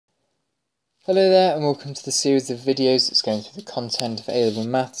Hello there and welcome to the series of videos that's going through the content of A-level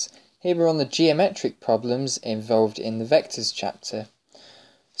maths. Here we're on the geometric problems involved in the vectors chapter.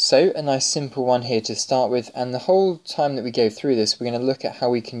 So a nice simple one here to start with, and the whole time that we go through this we're going to look at how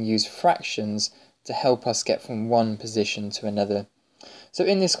we can use fractions to help us get from one position to another. So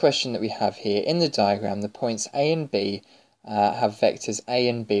in this question that we have here, in the diagram, the points A and B have vectors A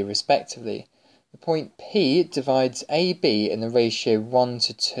and B respectively. The point P divides AB in the ratio 1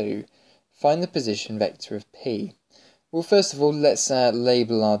 to 2. Find the position vector of P. Well, first of all, let's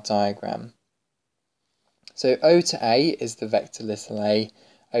label our diagram. So O to A is the vector little a,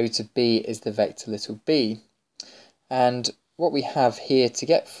 O to B is the vector little b. And what we have here to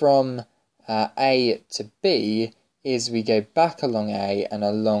get from A to B is we go back along A and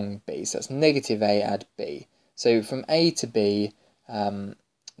along B. So that's negative A add B. So from A to B, the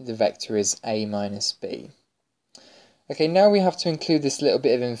vector is A minus B. Okay, now we have to include this little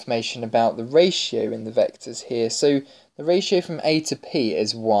bit of information about the ratio in the vectors here. So the ratio from A to P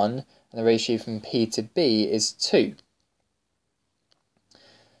is 1, and the ratio from P to B is 2.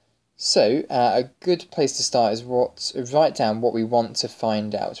 So a good place to start is write down what we want to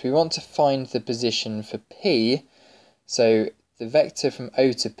find out. We want to find the position for P. So the vector from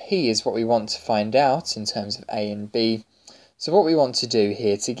O to P is what we want to find out in terms of A and B. So what we want to do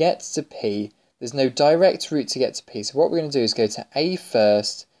here, to get to P, there's no direct route to get to P, so what we're going to do is go to A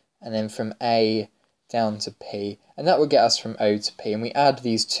first, and then from A down to P, and that will get us from O to P, and we add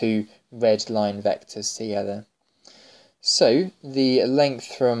these two red line vectors together. So the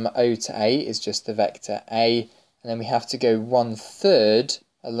length from O to A is just the vector A, and then we have to go 1/3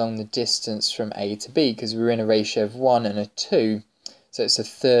 along the distance from A to B, because we're in a ratio of 1 and a 2, so it's a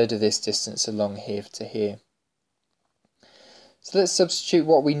third of this distance along here to here. So let's substitute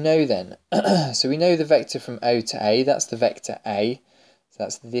what we know then. So we know the vector from O to A, that's the vector A. So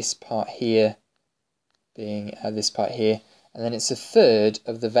that's this part here being this part here. And then it's a third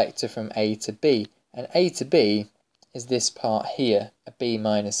of the vector from A to B. And A to B is this part here, a B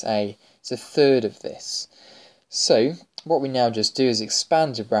minus A. It's a third of this. So what we now just do is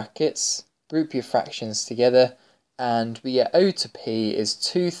expand your brackets, group your fractions together, and we get O to P is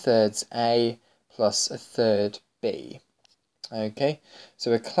 2/3 A plus 1/3 B. Okay,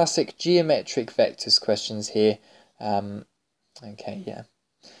 so a classic geometric vectors questions here. Okay, yeah.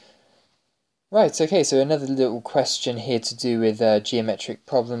 Right, okay, so another little question here to do with geometric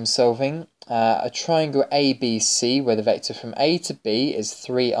problem solving. A triangle ABC where the vector from A to B is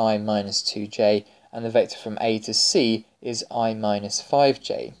 3i minus 2j and the vector from A to C is I minus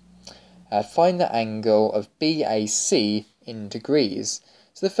 5j. Find the angle of BAC in degrees.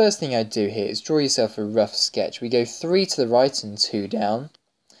 So the first thing I'd do here is draw yourself a rough sketch. We go 3 to the right and 2 down.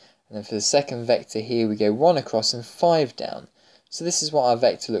 And then for the second vector here, we go 1 across and 5 down. So this is what our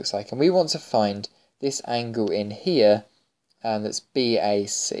vector looks like. And we want to find this angle in here, that's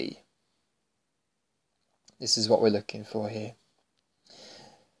BAC. This is what we're looking for here.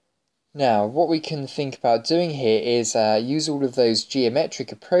 Now, what we can think about doing here is use all of those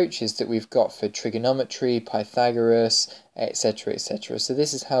geometric approaches that we've got for trigonometry, Pythagoras, etc, etc. So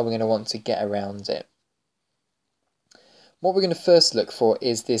this is how we're going to want to get around it. What we're going to first look for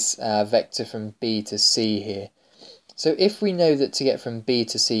is this vector from B to C here. So if we know that to get from B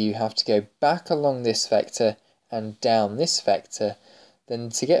to C you have to go back along this vector and down this vector, then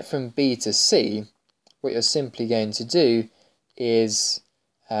to get from B to C, what you're simply going to do is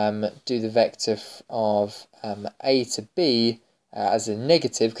do the vector of A to B as a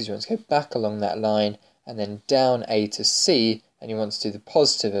negative, because you want to go back along that line, and then down A to C, and you want to do the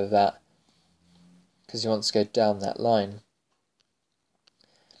positive of that, because you want to go down that line.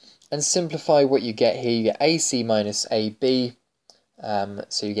 And simplify what you get here. You get AC minus AB,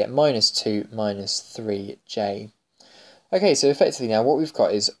 so you get minus 2 minus 3j. Okay, so effectively now what we've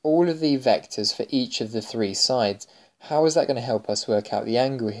got is all of the vectors for each of the three sides. How is that going to help us work out the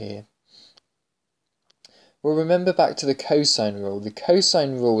angle here? Well, remember back to the cosine rule. The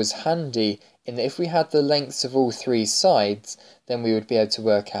cosine rule was handy in that if we had the lengths of all three sides, then we would be able to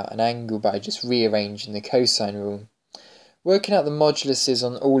work out an angle by just rearranging the cosine rule. Working out the moduluses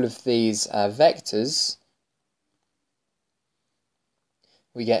on all of these vectors,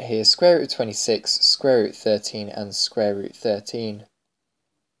 we get here square root of 26, square root of 13 and square root of 13.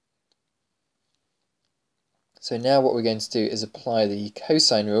 So now what we're going to do is apply the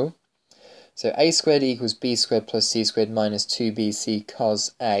cosine rule. So a squared equals b squared plus c squared minus 2bc cos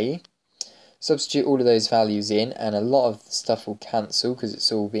a. Substitute all of those values in, and a lot of the stuff will cancel because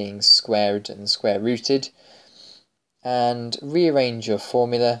it's all being squared and square rooted. And rearrange your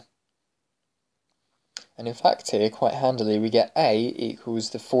formula. And in fact here, quite handily, we get A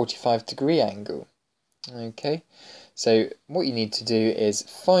equals the 45-degree angle. Okay, so what you need to do is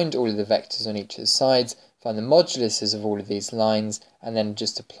find all of the vectors on each of the sides, find the moduluses of all of these lines, and then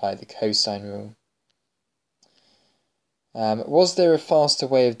just apply the cosine rule. Was there a faster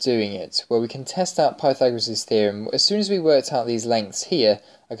way of doing it? Well, we can test out Pythagoras' theorem. As soon as we worked out these lengths here,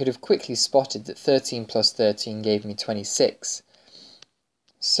 I could have quickly spotted that 13 plus 13 gave me 26.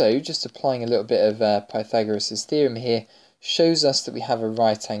 So, just applying a little bit of Pythagoras' theorem here shows us that we have a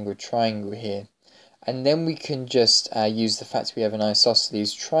right-angled triangle here. And then we can just use the fact we have an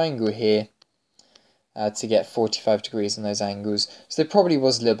isosceles triangle here to get 45 degrees on those angles. So there probably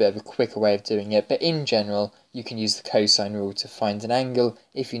was a little bit of a quicker way of doing it, but in general, you can use the cosine rule to find an angle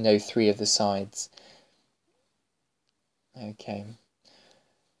if you know 3 of the sides. Okay.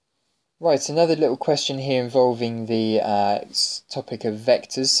 Right, another little question here involving the topic of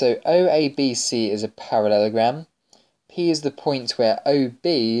vectors. So OABC is a parallelogram. P is the point where OB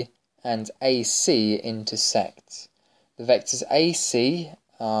and AC intersect. The vectors AC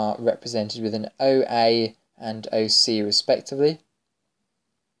are represented with an OA and OC respectively.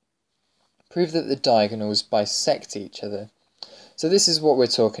 Prove that the diagonals bisect each other. So this is what we're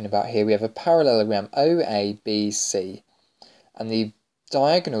talking about here. We have a parallelogram OABC, and the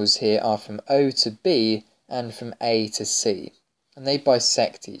diagonals here are from O to B and from A to C, and they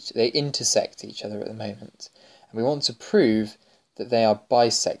intersect each other at the moment. And we want to prove that they are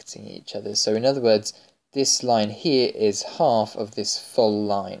bisecting each other. So in other words, this line here is half of this full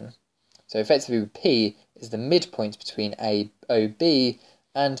line. So effectively P is the midpoint between OB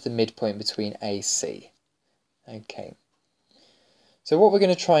and the midpoint between AC. Okay. So what we're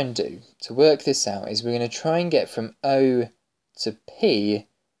going to try and do to work this out is we're going to try and get from O to P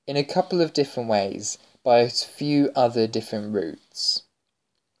in a couple of different ways by a few other different routes.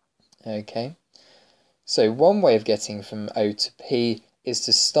 Okay. So one way of getting from O to P is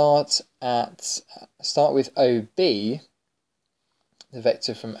to start with OB, the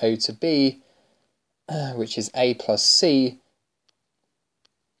vector from O to B, which is A plus C,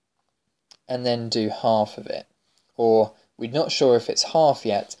 and then do half of it. Or we're not sure if it's half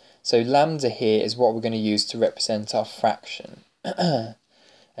yet, so lambda here is what we're going to use to represent our fraction. And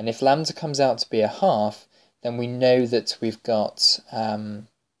if lambda comes out to be a half, then we know that we've got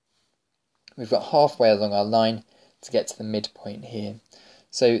halfway along our line to get to the midpoint here.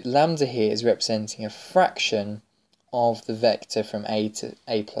 So lambda here is representing a fraction of the vector from A to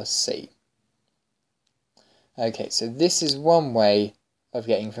A plus C. Okay, so this is one way of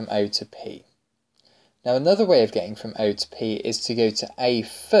getting from O to P. Now another way of getting from O to P is to go to A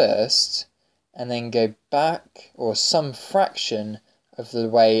first and then go back, or some fraction of the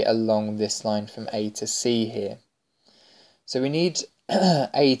way along this line from A to C here. So we need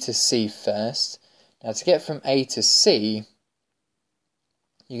A to C first. Now to get from A to C,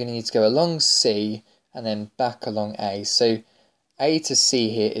 you're going to need to go along C and then back along A. So A to C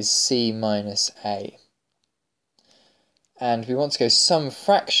here is C minus A. And we want to go some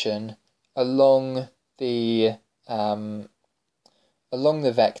fraction along the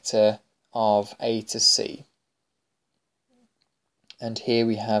vector of A to C. And here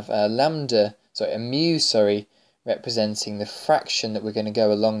we have a mu, representing the fraction that we're going to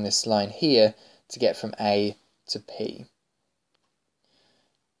go along this line here to get from A to P.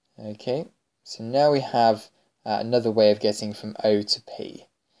 Okay, so now we have another way of getting from O to P.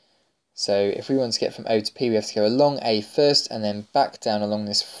 So if we want to get from O to P, we have to go along A first and then back down along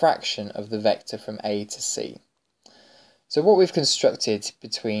this fraction of the vector from A to C. So what we've constructed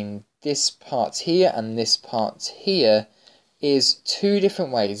between this part here and this part here is 2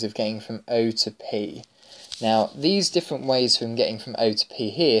 different ways of getting from O to P. Now, these different ways from getting from O to P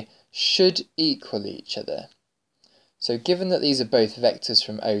here should equal each other. So given that these are both vectors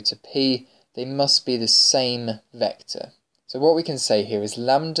from O to P, they must be the same vector. So what we can say here is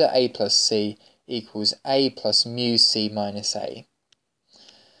lambda A plus C equals A plus mu C minus A.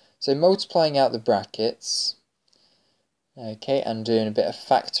 So multiplying out the brackets, okay, and doing a bit of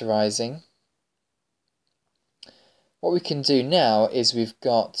factorising, what we can do now is we've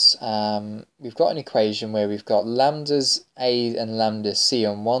got an equation where we've got lambdas A and lambda C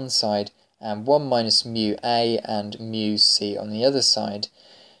on one side and 1 minus mu A and mu C on the other side.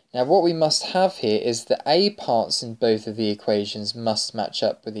 Now what we must have here is the A parts in both of the equations must match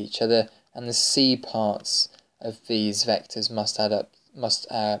up with each other, and the C parts of these vectors must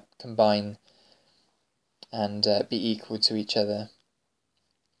combine and be equal to each other.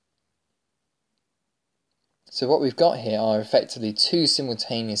 So what we've got here are effectively 2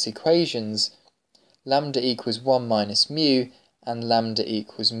 simultaneous equations, lambda equals 1 minus mu and lambda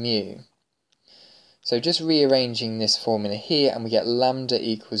equals mu. So just rearranging this formula here, and we get lambda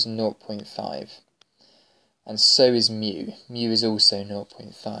equals 0.5. And so is mu. Mu is also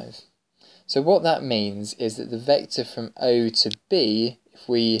 0.5. So what that means is that the vector from O to B, if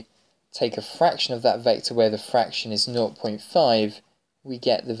we take a fraction of that vector where the fraction is 0.5, we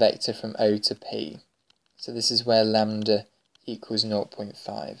get the vector from O to P. So this is where lambda equals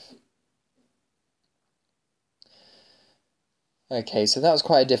 0.5. Okay, so that was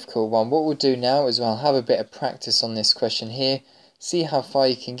quite a difficult one. What we'll do now is we'll have a bit of practice on this question here, see how far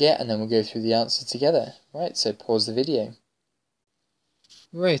you can get, and then we'll go through the answer together. Right, so pause the video.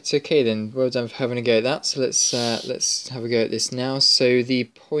 Right, okay then, well done for having a go at that. So let's have a go at this now. So the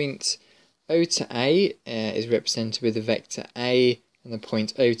point O to A is represented with the vector A, and the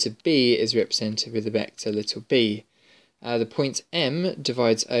point O to B is represented with the vector little b. The point M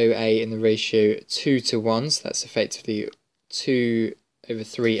divides OA in the ratio 2 to 1, so that's effectively 2 over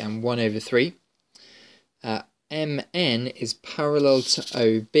 3 and 1 over 3. MN is parallel to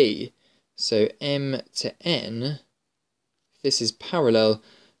OB, so M to N, if this is parallel,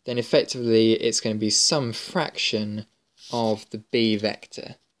 then effectively it's going to be some fraction of the B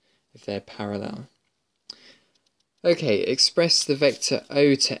vector, if they're parallel. Okay, express the vector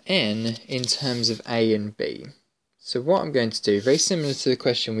O to N in terms of A and B. So what I'm going to do, very similar to the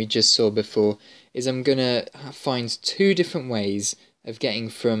question we just saw before, is I'm going to find two different ways of getting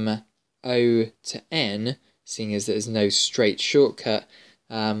from O to N, seeing as there's no straight shortcut.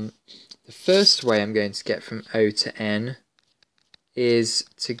 The first way I'm going to get from O to N is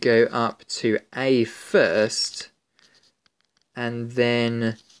to go up to A first, and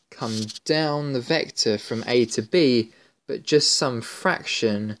then come down the vector from A to B, but just some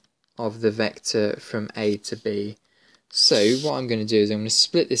fraction of the vector from A to B. So what I'm going to do is I'm going to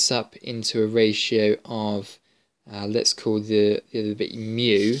split this up into a ratio of, let's call the other bit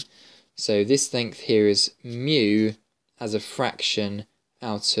mu. So this length here is mu as a fraction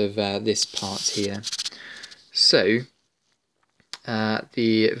out of this part here. So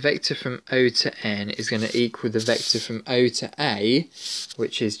the vector from O to N is going to equal the vector from O to A,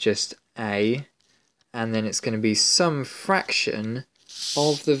 which is just A, and then it's going to be some fraction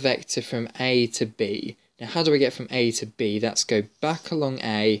of the vector from A to B. Now how do I get from A to B? That's go back along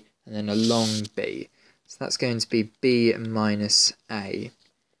A and then along B. So that's going to be B minus A.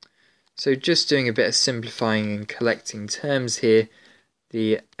 So just doing a bit of simplifying and collecting terms here,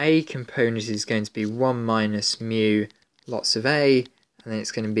 the A component is going to be 1 minus mu lots of A, and then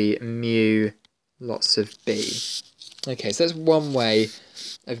it's going to be mu lots of B. Okay, so that's one way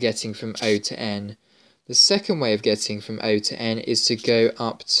of getting from O to N. The second way of getting from O to N is to go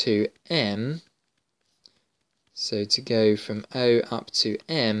up to M. So to go from O up to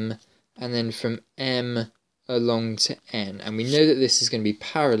M, and then from M along to N. And we know that this is going to be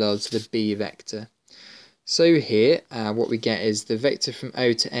parallel to the B vector. So here, what we get is the vector from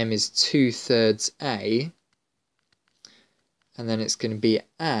O to M is 2/3 A, and then it's going to be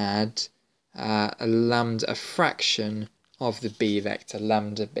add a fraction of the B vector,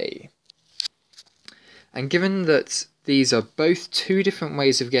 lambda B. And given that these are both two different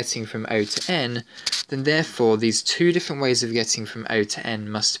ways of getting from O to N, then therefore these two different ways of getting from O to N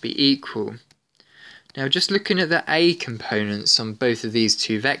must be equal. Now just looking at the A components on both of these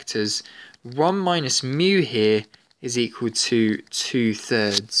two vectors, 1 minus mu here is equal to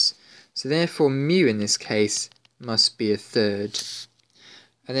 2/3. So therefore mu in this case must be 1/3.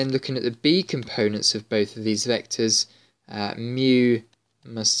 And then looking at the B components of both of these vectors, mu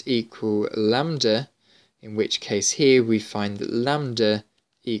must equal lambda, in which case here we find that lambda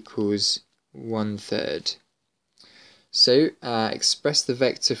equals 1/3. So express the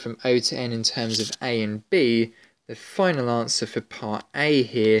vector from O to N in terms of A and B. The final answer for part A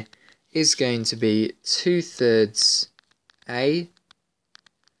here is going to be 2/3 A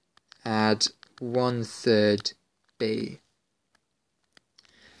add 1/3 B.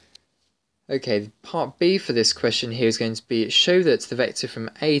 Okay, part B for this question here is going to be show that the vector from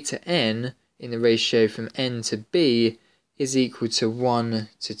A to N in the ratio from N to B is equal to 1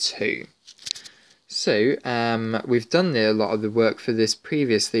 to 2. So we've done a lot of the work for this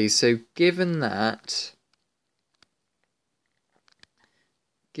previously, so given that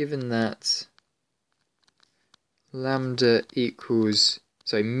lambda equals,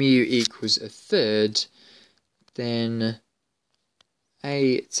 so mu equals 1/3, then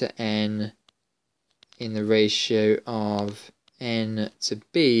A to N in the ratio of N to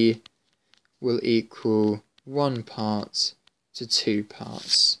B will equal 1 part to 2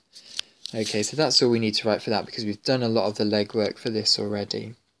 parts. Okay, so that's all we need to write for that because we've done a lot of the legwork for this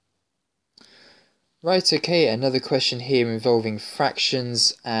already. Right, okay, another question here involving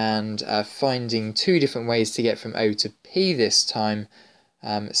fractions and finding two different ways to get from O to P this time.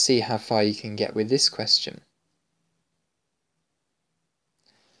 See how far you can get with this question.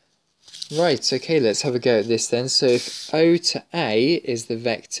 Right, okay, let's have a go at this then. So if O to A is the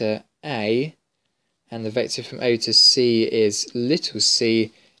vector A, and the vector from O to C is little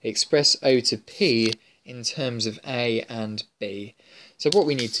c, express O to P in terms of A and B. So what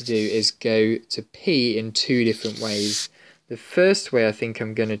we need to do is go to P in two different ways. The first way I think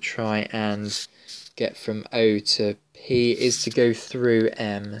I'm going to try and get from O to P is to go through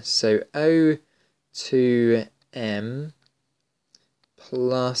M. So O to M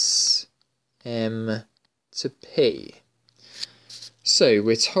plus M to P. So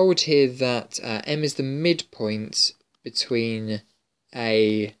we're told here that M is the midpoint between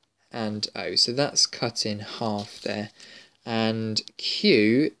A and O. So that's cut in half there. And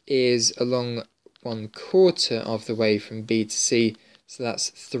Q is along 1/4 of the way from B to C, so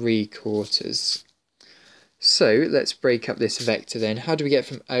that's 3/4. So let's break up this vector then. How do we get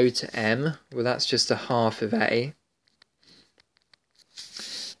from O to M? Well, that's just a half of A.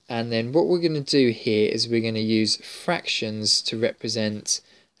 And then what we're going to do here is we're going to use fractions to represent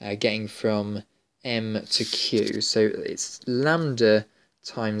getting from M to Q. So it's lambda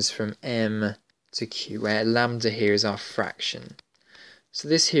times from M to Q, where lambda here is our fraction. So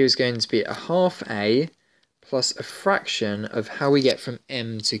this here is going to be a half A plus a fraction of how we get from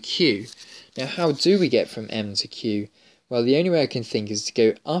M to Q. Now, how do we get from M to Q? Well, the only way I can think is to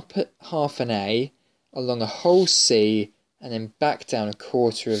go up at half an A, along a whole C, and then back down a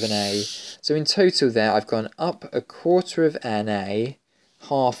quarter of an A. So in total there, I've gone up a quarter of an A,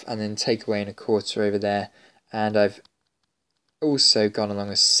 half, and then take away a quarter over there, and I've also gone along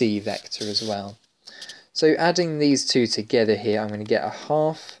a C vector as well. So adding these two together here, I'm going to get a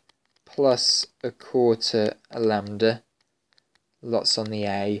half plus a quarter a lambda, lots on the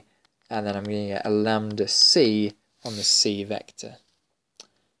A, and then I'm going to get a lambda C on the C vector.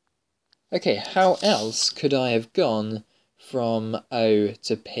 Okay, how else could I have gone from O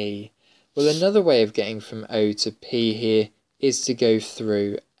to P? Well, another way of getting from O to P here is to go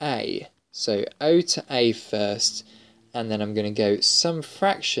through A. So O to A first, and then I'm going to go some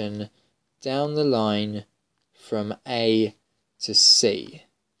fraction down the line from A to C.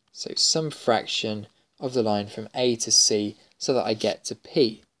 So some fraction of the line from A to C so that I get to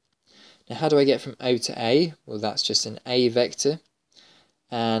P. Now how do I get from O to A? Well, that's just an A vector.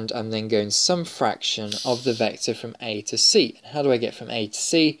 And I'm then going some fraction of the vector from A to C. And how do I get from A to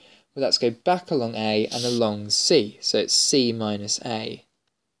C? Well, let's go back along A and along C. So it's C minus A.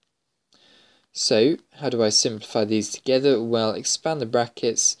 So how do I simplify these together? Well, expand the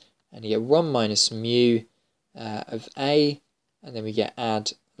brackets and you get 1 minus mu of A, and then we get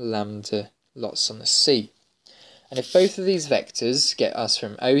add lambda lots on the C. And if both of these vectors get us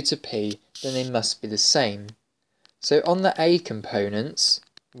from O to P, then they must be the same. So on the A components,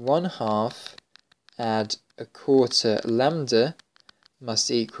 1/2 add a quarter lambda must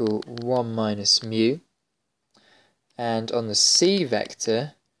equal 1 minus mu. And on the C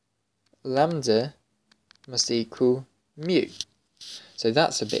vector, lambda must equal mu. So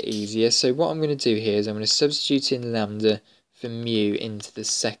that's a bit easier. So what I'm going to do here is I'm going to substitute in lambda for mu into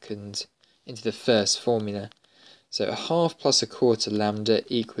the first formula. So a half plus a quarter lambda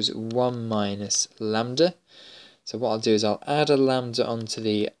equals 1 minus lambda. So what I'll do is I'll add a lambda onto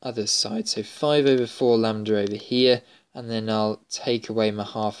the other side. So 5 over 4 lambda over here, and then I'll take away my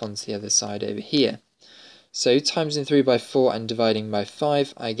half onto the other side over here. So timesing through by 4 and dividing by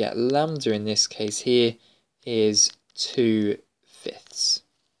 5, I get lambda in this case here is 2/5.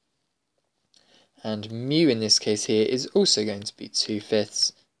 And mu in this case here is also going to be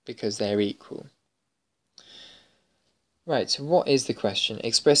 2/5 because they're equal. Right, what is the question?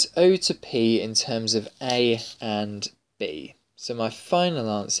 Express O to P in terms of A and B. So my final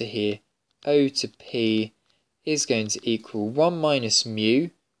answer here, O to P, is going to equal 1 minus mu,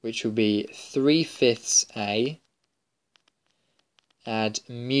 which will be 3/5 A, add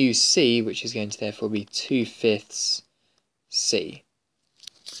mu C, which is going to therefore be 2/5 C.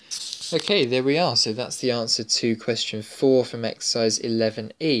 Okay, there we are. So that's the answer to question 4 from exercise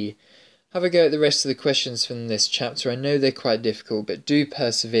 11E. Have a go at the rest of the questions from this chapter. I know they're quite difficult, but do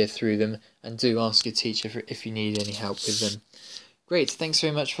persevere through them and do ask your teacher if you need any help with them. Great, thanks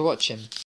very much for watching.